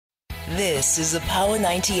This is a Power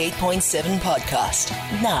 98.7 podcast.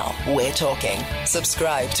 Now we're talking.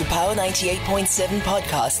 Subscribe to Power 98.7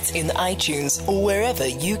 podcasts in iTunes or wherever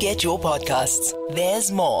you get your podcasts.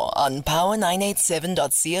 There's more on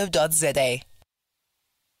power987.co.za.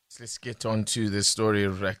 Let's get on to the story,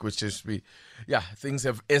 Rek, which is things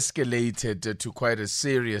have escalated to quite a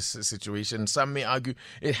serious situation. Some may argue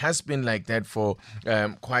it has been like that for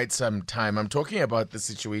quite some time. I'm talking about the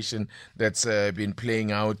situation that's been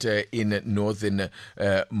playing out in northern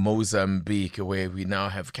Mozambique, where we now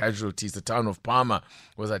have casualties. The town of Palma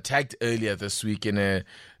was attacked earlier this week in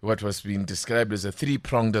what was being described as a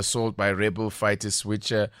three-pronged assault by rebel fighters,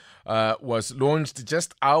 which was launched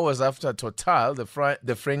just hours after Total,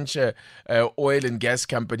 the French oil and gas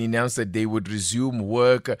company, announced that they would resume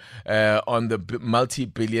work on the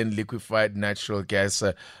multi-billion liquefied natural gas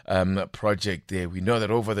project there. We know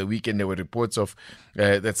that over the weekend there were reports of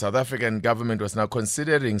that South African government was now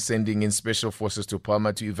considering sending in special forces to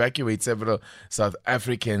Palma to evacuate several South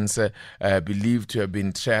Africans believed to have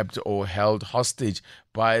been trapped or held hostage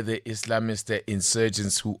by the Islamist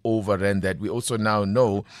insurgents who overran that. We also now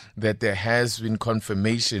know that there has been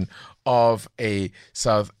confirmation of a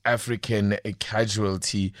South African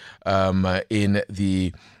casualty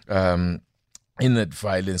in that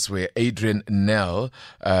violence, where Adrian Nell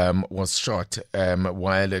was shot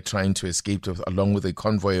while trying to escape, along with a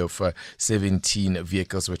convoy of 17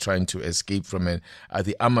 vehicles were trying to escape from the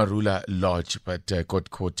Amarula Lodge, but got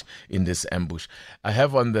caught in this ambush. I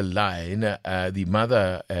have on the line the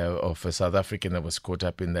mother of a South African that was caught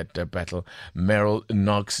up in that battle, Meryl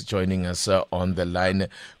Knox, joining us on the line.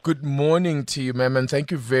 Good morning to you, ma'am, and thank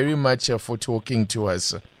you very much for talking to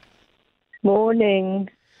us. Morning.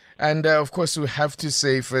 And of course, we have to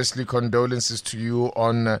say, firstly, condolences to you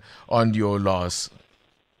on your loss.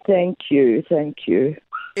 Thank you.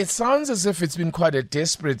 It sounds as if it's been quite a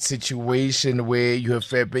desperate situation where you have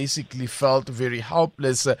basically felt very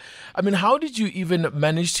helpless. I mean, how did you even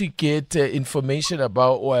manage to get information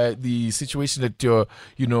about the situation that your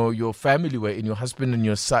family were in? Your husband and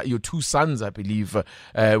your two sons, I believe,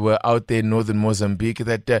 were out there in northern Mozambique.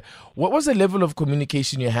 What was the level of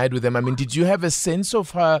communication you had with them? I mean, did you have a sense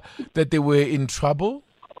of that they were in trouble?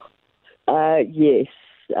 Yes,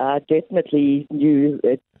 I definitely knew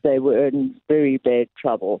they were in very bad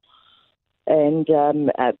trouble. And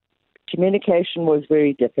communication was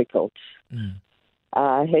very difficult.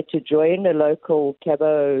 I had to join a local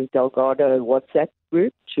Cabo Delgado WhatsApp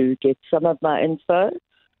group to get some of my info.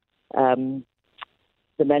 The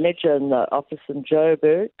manager in the office in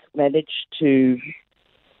Joburg managed to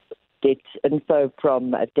get info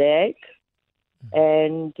from a DAG.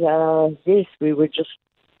 And yes, we were just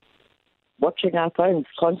watching our phones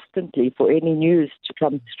constantly for any news to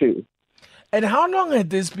come through. And how long had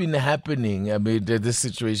this been happening, I mean, this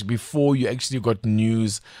situation, before you actually got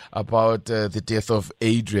news about the death of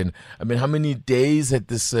Adrian? I mean, how many days had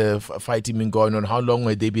this fighting been going on? How long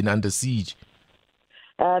had they been under siege?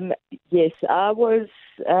 Yes, I was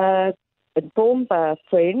informed by a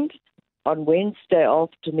friend on Wednesday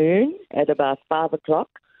afternoon at about 5 o'clock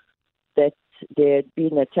that there had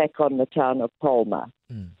been an attack on the town of Palma.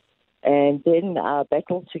 And then I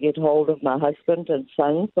battled to get hold of my husband and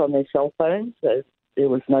sons on their cell phones. So there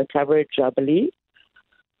was no coverage, I believe.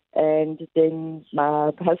 And then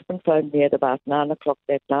my husband phoned me at about 9 o'clock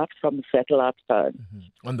that night from a satellite phone.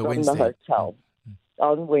 On the from Wednesday? the hotel.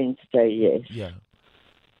 On Wednesday, yes. Yeah.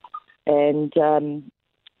 And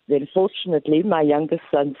then fortunately, my youngest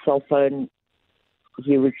son's cell phone,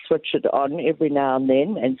 he would switch it on every now and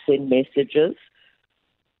then and send messages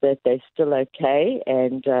that they're still okay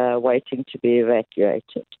and waiting to be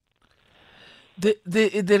evacuated.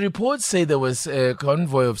 The reports say there was a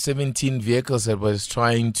convoy of 17 vehicles that was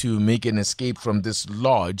trying to make an escape from this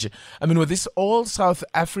lodge. I mean, were these all South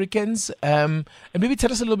Africans? And maybe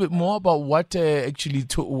tell us a little bit more about what actually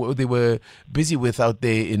they were busy with out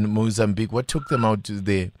there in Mozambique. What took them out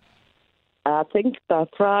there? I think by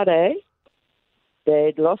Friday,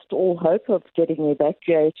 they'd lost all hope of getting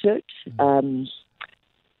evacuated.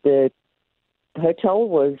 The hotel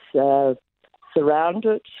was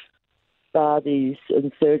surrounded by these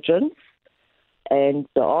insurgents, and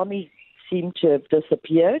the army seemed to have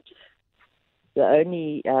disappeared. The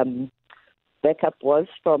only backup was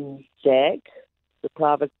from DAG, the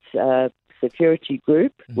private security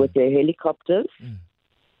group, with their helicopters,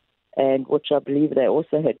 and which I believe they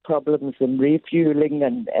also had problems in refueling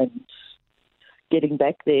and getting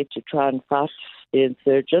back there to try and fight the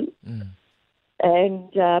insurgents. And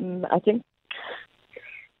I think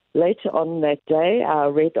later on that day, I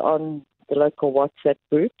read on the local WhatsApp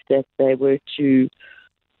group that they were to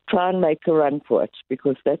try and make a run for it,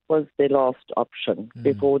 because that was their last option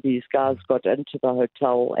before these guys got into the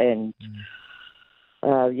hotel. And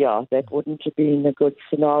that wouldn't have been a good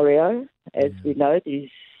scenario. As we know,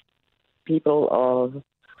 these people are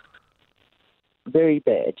very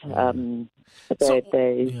bad.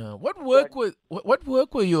 What work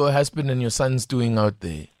were your husband and your sons doing out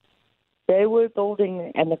there? They were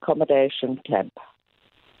building an accommodation camp.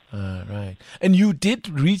 Right. And you did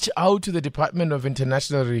reach out to the Department of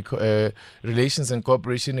International Relations and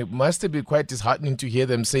Cooperation. It must have been quite disheartening to hear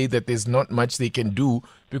them say that there's not much they can do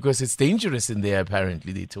because it's dangerous in there,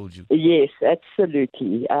 apparently, they told you. Yes,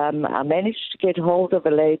 absolutely. I managed to get hold of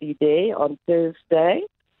a lady there on Thursday,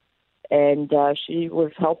 and she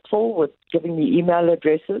was helpful with giving me email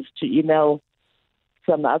addresses to email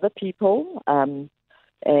some other people.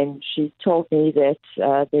 And she told me that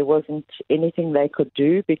there wasn't anything they could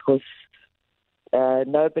do because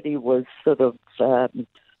nobody was sort of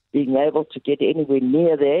being able to get anywhere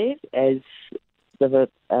near there, as the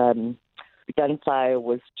gunfire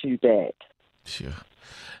was too bad. Sure.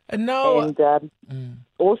 And now...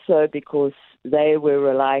 also because they were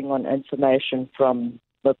relying on information from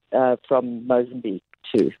Mozambique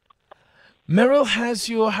too. Meryl, has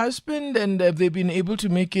your husband and have they been able to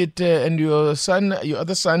make it, and your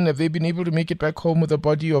other son, have they been able to make it back home with the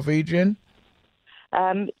body of Adrian?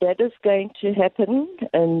 That is going to happen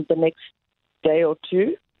in the next day or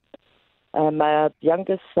two. My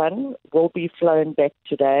youngest son will be flown back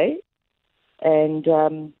today, and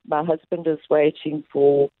my husband is waiting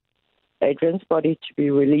for Adrian's body to be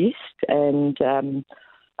released, and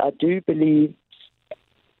I do believe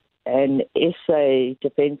an SA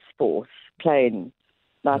Defence Force plane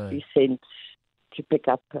might be sent to pick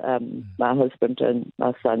up my husband and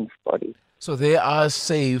my son's body. So they are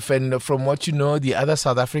safe, and from what you know, the other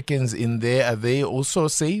South Africans in there, are they also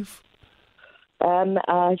safe?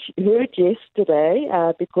 I heard yesterday,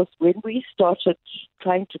 because when we started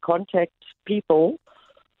trying to contact people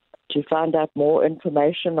to find out more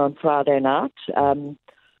information on Friday night,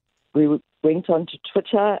 we went onto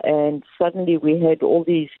Twitter, and suddenly we had all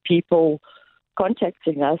these people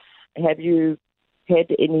contacting us. Have you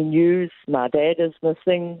had any news? My dad is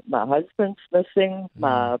missing, my husband's missing,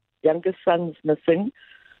 my youngest son's missing.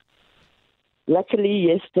 Luckily,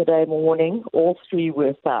 yesterday morning, all three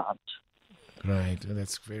were found. Right,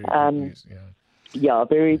 that's very good news. Yeah,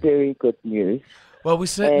 very, very good news. Well, we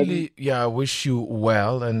certainly, wish you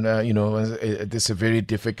well, and this is a very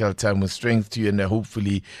difficult time. With strength to you, and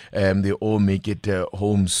hopefully they all make it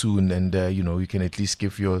home soon, and you can at least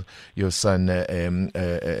give your son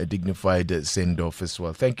a dignified send off as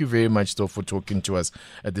well. Thank you very much, though, for talking to us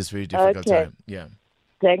at this very difficult time. Yeah.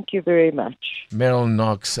 Thank you very much. Meryl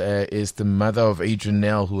Knox is the mother of Adrian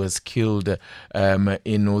Nell, who was killed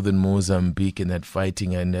in northern Mozambique in that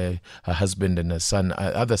fighting, and her husband and her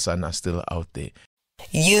other son are still out there.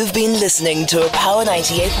 You've been listening to a Power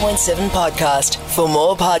 98.7 podcast. For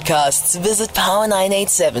more podcasts, visit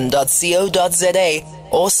power987.co.za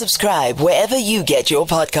or subscribe wherever you get your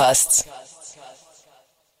podcasts.